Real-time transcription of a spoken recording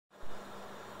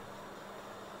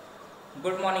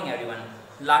Good morning everyone.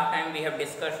 Last time we have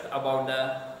discussed about the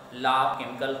law of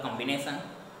chemical combination,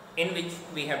 in which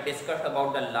we have discussed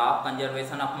about the law of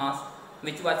conservation of mass,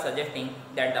 which was suggesting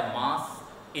that the mass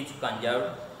is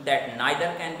conserved, that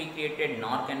neither can be created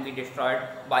nor can be destroyed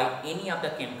by any of the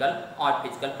chemical or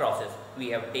physical process. We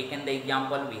have taken the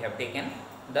example, we have taken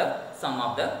the sum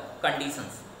of the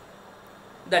conditions.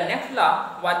 The next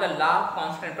law was the law of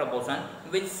constant proportion,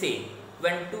 which say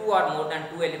when two or more than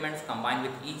two elements combine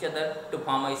with each other to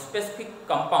form a specific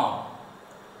compound,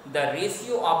 the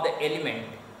ratio of the element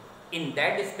in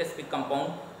that specific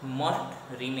compound must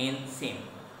remain same.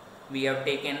 We have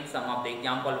taken some of the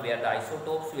example where the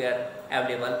isotopes were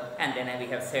available, and then we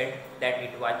have said that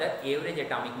it was the average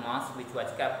atomic mass which was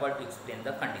capable to explain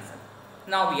the condition.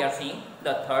 Now we are seeing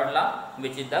the third law,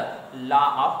 which is the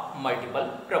law of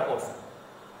multiple proportion.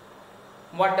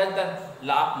 What does the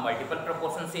law of multiple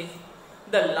proportion say?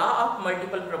 The law of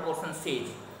multiple proportion says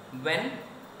when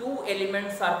two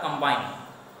elements are combining,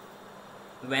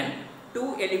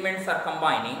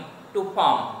 to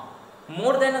form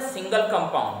more than a single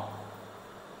compound,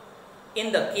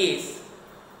 in the case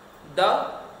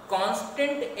the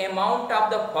constant amount of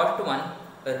the first one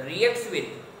reacts with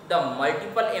the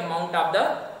multiple amount of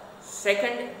the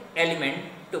second element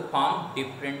to form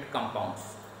different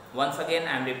compounds. Once again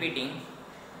I am repeating,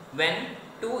 when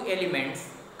two elements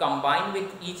combine with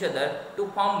each other to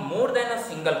form more than a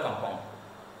single compound,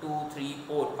 2, 3,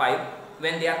 4, 5,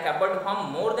 when they are capable to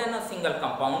form more than a single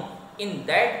compound, in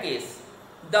that case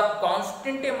the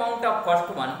constant amount of first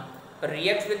one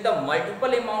reacts with the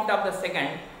multiple amount of the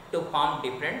second to form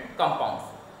different compounds.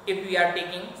 If we are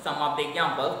taking some of the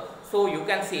examples, so you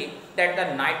can see that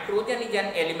the nitrogen is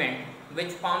an element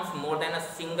which forms more than a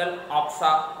single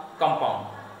oxa compound.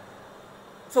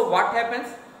 So what happens?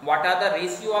 What are the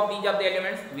ratio of these of the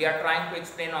elements? We are trying to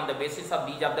explain on the basis of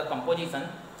these of the composition.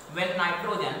 When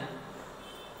nitrogen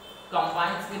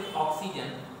combines with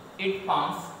oxygen, it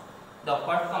forms the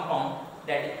first compound,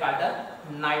 that is called the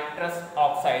nitrous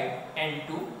oxide,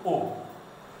 N2O.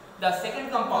 The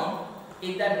second compound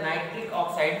is the nitric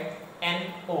oxide,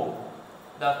 NO.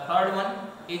 The third one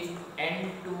is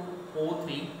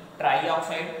N2O3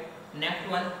 trioxide. Next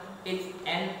one is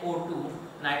NO2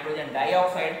 nitrogen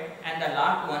dioxide, and the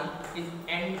last one is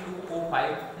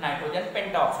N2O5 nitrogen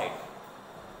pentoxide.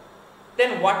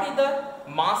 Then what is the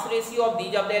mass ratio of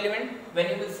these of the element?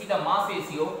 When you will see the mass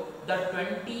ratio, the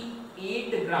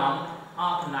 28 gram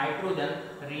of nitrogen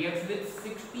reacts with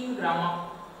 16 gram of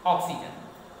oxygen.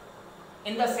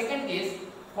 In the second case,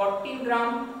 14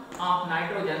 gram of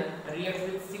nitrogen reacts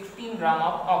with 16 gram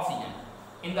of oxygen.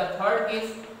 In the third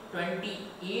case,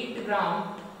 28 gram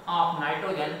of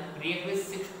nitrogen react with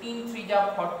 16 3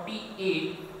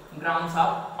 48 grams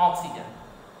of oxygen.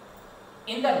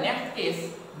 In the next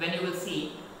case, when you will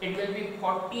see, it will be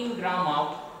 14 gram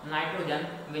of nitrogen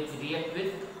which react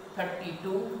with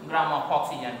 32 gram of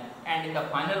oxygen, and in the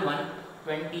final one,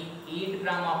 28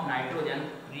 gram of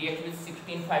nitrogen react with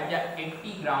 16 5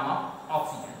 80 gram of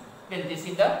oxygen. Then this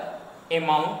is the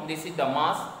amount, this is the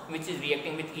mass which is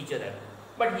reacting with each other.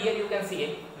 But here you can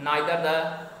see neither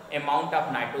the amount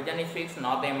of nitrogen is fixed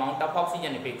nor the amount of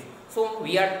oxygen is fixed. So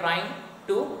we are trying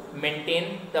to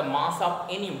maintain the mass of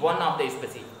any one of the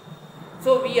species.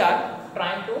 So we are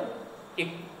trying to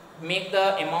make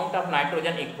the amount of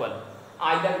nitrogen equal.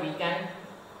 Either we can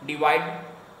divide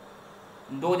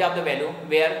those of the value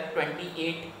where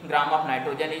 28 gram of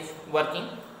nitrogen is working,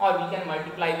 or we can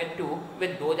multiply with 2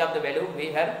 with those of the value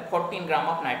where 14 gram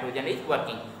of nitrogen is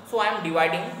working. So I am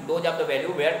dividing those of the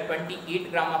value where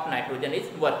 28 gram of nitrogen is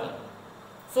working.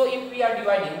 So if we are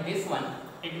dividing this one,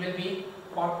 it will be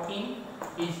 14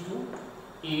 is to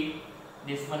 8.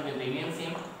 This one will remain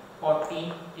same.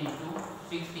 14 is to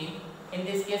 16. In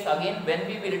this case again, when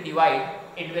we will divide,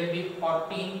 it will be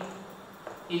 14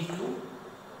 is to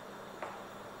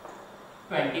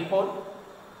 24.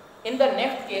 In the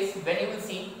next case, when you will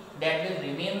see, that will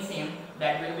remain same,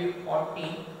 that will be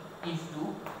 14 is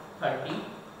to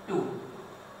 32.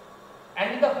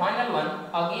 And in the final one,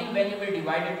 again when you will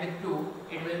divide it with 2,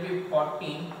 it will be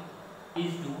 14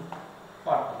 is to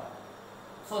 40.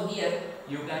 So here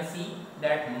you can see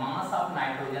that mass of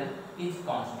nitrogen is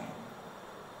constant.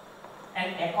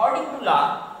 And according to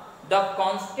law, the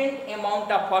constant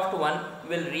amount of first one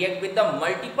will react with the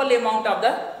multiple amount of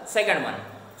the second one.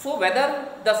 So whether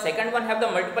the second one have the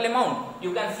multiple amount,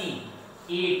 you can see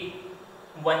 8,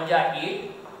 1 ja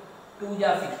 8, 2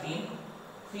 ja 16,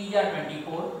 3 ja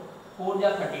 24, 4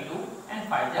 ja 32 and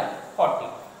 5 ja 40.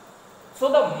 So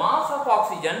the mass of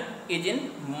oxygen is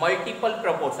in multiple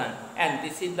proportion, and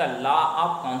this is the law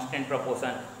of constant proportion,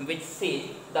 which says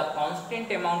the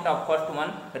constant amount of first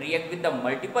one react with the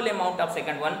multiple amount of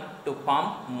second one to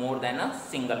form more than a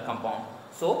single compound.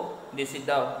 So this is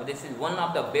one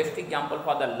of the best example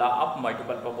for the law of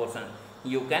multiple proportion.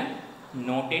 You can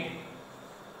note it,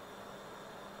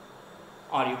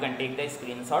 or you can take the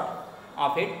screenshot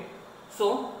of it.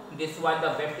 So this was the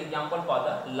best example for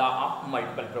the law of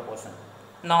multiple proportion.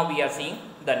 Now we are seeing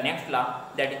the next law,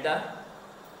 that is the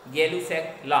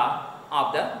gaylusac law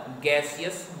of the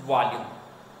gaseous volume,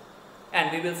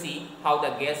 and we will see how the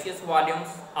gaseous volumes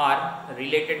are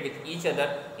related with each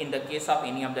other in the case of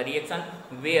any of the reaction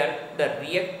where the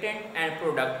reactant and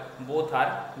product both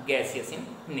are gaseous in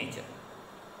nature.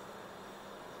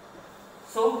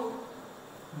 So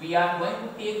we are going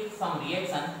to take some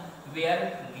reaction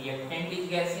where reactant is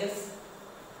gaseous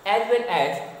as well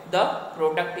as the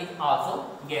product is also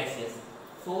gaseous.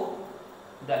 So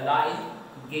the law is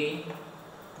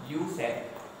gay-Lussac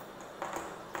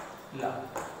law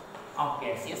of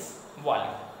gaseous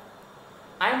volume.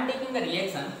 I am taking a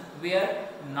reaction where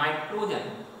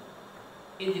nitrogen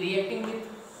is reacting with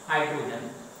hydrogen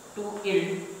to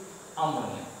yield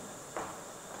ammonia.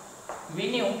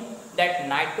 We knew that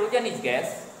nitrogen is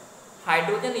gas,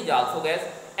 hydrogen is also gas,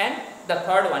 and the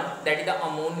third one, that is the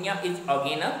ammonia, is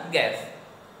again a gas.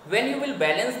 When you will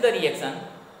balance the reaction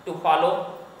to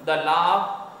follow the law of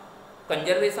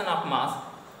conservation of mass,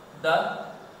 the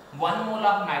 1 mole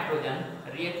of nitrogen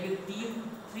react with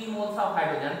 3 moles of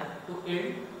hydrogen to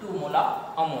yield 2 mole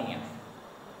of ammonia.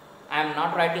 I am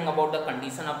not writing about the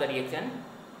condition of the reaction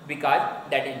because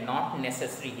that is not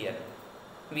necessary here.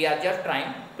 We are just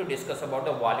trying to discuss about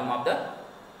the volume of the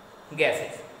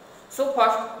gases. So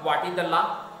first, what is the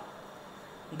law?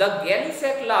 The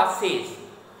gay-Lussac law says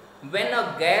when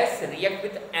a gas react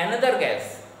with another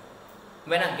gas,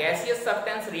 when a gaseous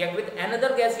substance react with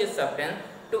another gaseous substance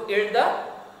to yield the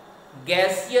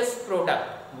gaseous product,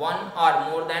 one or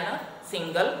more than a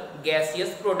single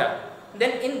gaseous product,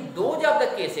 then in those of the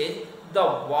cases the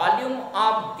volume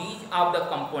of these of the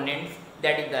components,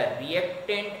 that is the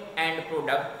reactant and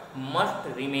product, must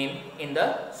remain in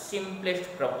the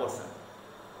simplest proportion.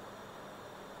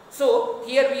 So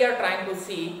here we are trying to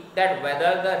see that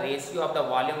whether the ratio of the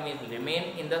volume is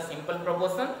remain in the simple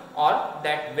proportion or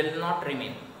that will not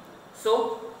remain.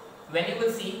 So when you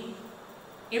will see,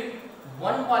 if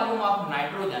 1 volume of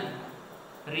nitrogen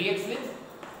reacts with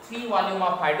 3 volume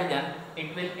of hydrogen,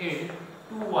 it will yield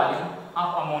 2 volume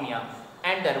of ammonia.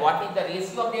 And what is the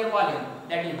ratio of their volume?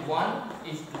 That is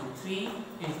 1:3:2,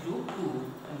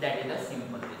 and that is the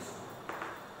simple ratio.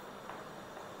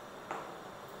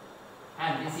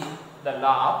 And this is the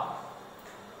law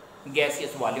of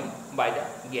gaseous volume by the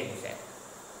gay-Lussac.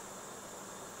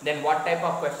 Then what type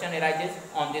of question arises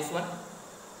on this one?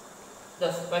 The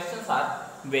questions are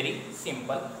very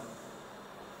simple.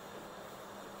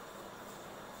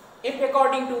 If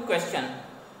according to question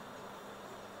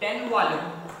 10 volume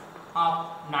of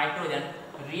nitrogen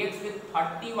reacts with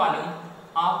 30 volume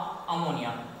of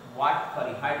ammonia,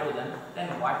 hydrogen, then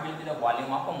what will be the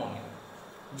volume of ammonia?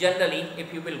 Generally,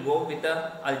 if you will go with the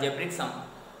algebraic sum,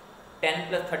 10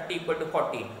 plus 30 equal to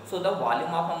 40, so the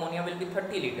volume of ammonia will be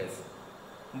 30 liters.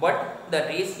 But the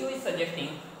ratio is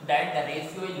suggesting that the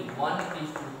ratio is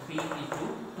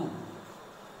 1:3:2.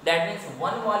 That means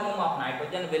 1 volume of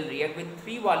nitrogen will react with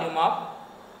 3 volume of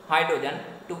hydrogen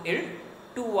to yield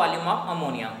 2 volume of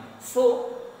ammonia. So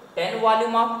 10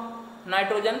 volume of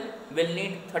nitrogen will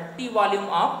need 30 volume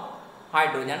of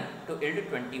hydrogen to yield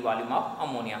 20 volume of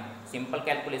ammonia. Simple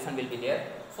calculation will be there.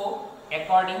 So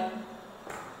according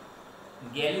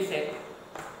gay-Lussac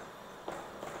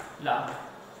law,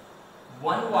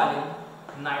 1 volume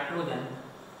nitrogen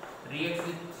reacts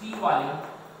with 3 volume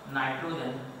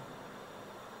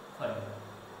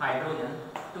hydrogen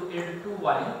to yield 2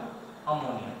 volume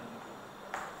ammonia.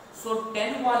 So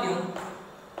 10 volume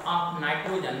of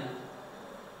nitrogen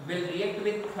will react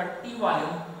with 30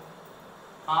 volume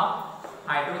of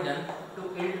hydrogen to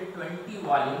yield 20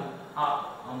 volume of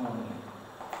ammonia.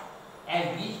 As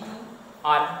these two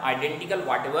are identical,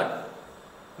 whatever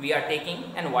we are taking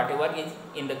and whatever is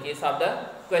in the case of the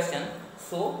question,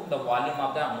 so the volume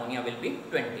of the ammonia will be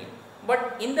 20. But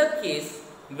in the case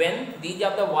when these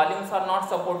of the volumes are not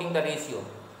supporting the ratio,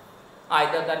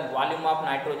 either the volume of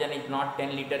nitrogen is not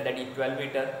 10 liter, that is 12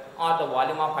 liter, or the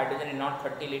volume of hydrogen is not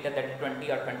 30 liter, that is 20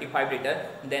 or 25 liter,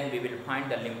 then we will find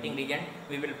the limiting reagent.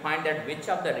 We will find that which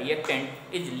of the reactant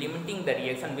is limiting the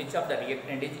reaction, which of the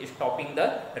reactant is stopping the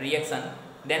reaction,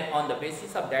 Then on the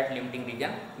basis of that limiting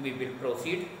region, we will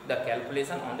proceed the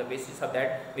calculation. On the basis of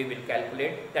that, we will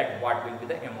calculate that what will be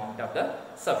the amount of the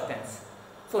substance.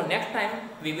 So next time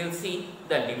we will see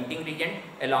the limiting region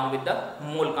along with the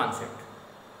mole concept,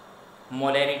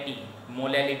 molarity,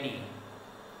 molality,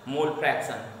 mole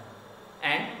fraction,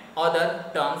 and other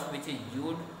terms which is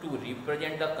used to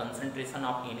represent the concentration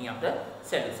of any of the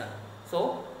solution.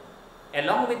 So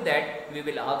along with that, we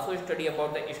will also study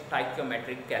about the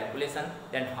stoichiometric calculation,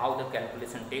 then how the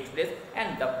calculation takes place,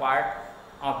 and the part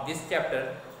of this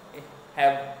chapter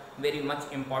have very much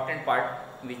important part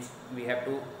which we have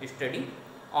to study,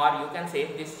 or you can say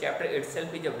this chapter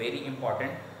itself is a very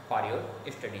important for your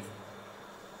studies.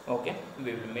 Okay,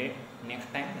 we will meet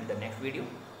next time in the next video.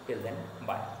 Till then,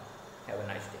 bye. Have a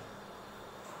nice day.